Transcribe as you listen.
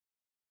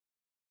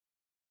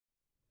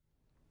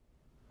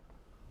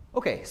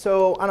Okay,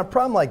 so on a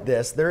problem like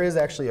this, there is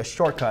actually a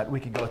shortcut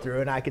we could go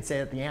through, and I could say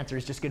that the answer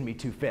is just going to be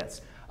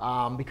 2/5.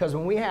 Because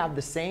when we have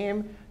the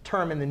same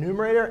term in the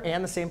numerator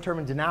and the same term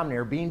in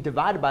denominator being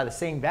divided by the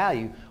same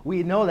value,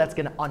 we know that's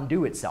going to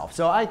undo itself.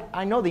 So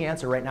I know the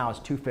answer right now is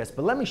 2/5,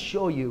 but let me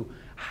show you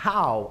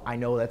how I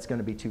know that's going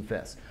to be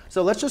 2/5.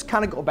 So let's just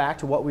kind of go back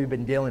to what we've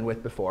been dealing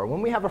with before.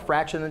 When we have a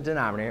fraction in the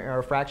denominator or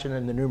a fraction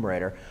in the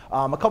numerator,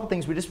 a couple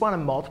things, we just want to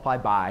multiply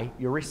by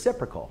your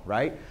reciprocal,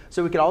 right?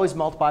 So we could always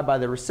multiply by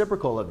the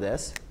reciprocal of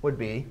this would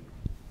be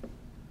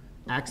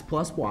x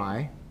plus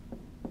y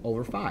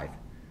over 5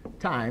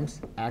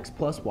 times x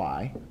plus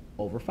y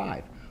over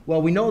 5.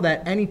 Well, we know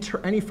that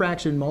any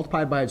fraction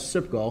multiplied by its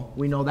reciprocal,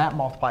 we know that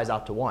multiplies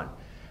out to 1.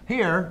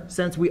 Here,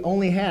 since we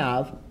only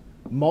have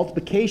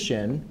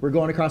multiplication, we're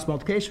going across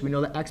multiplication, we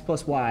know that x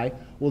plus y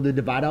will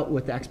divide out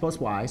with x plus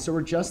y, so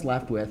we're just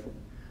left with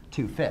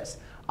 2/5.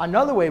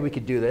 Another way we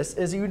could do this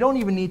is you don't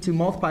even need to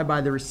multiply by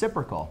the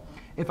reciprocal.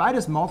 If I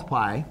just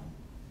multiply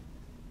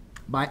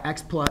by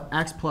x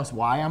plus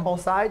y on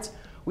both sides,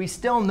 we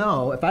still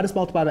know, if I just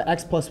multiply by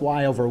x plus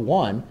y over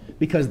 1,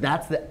 because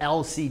that's the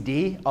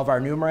LCD of our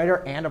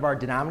numerator and of our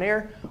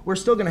denominator, we're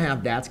still going to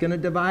have that's going to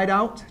divide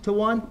out to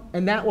 1,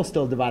 and that will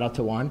still divide out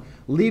to 1,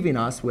 leaving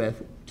us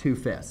with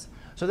 2/5.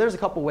 So there's a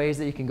couple ways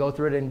that you can go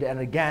through it, and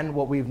again,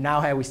 what we've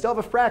now had, we still have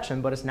a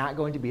fraction, but it's not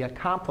going to be a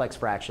complex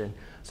fraction,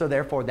 so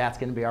therefore that's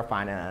going to be our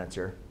final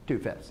answer,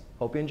 2/5.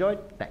 Hope you enjoyed.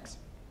 Thanks.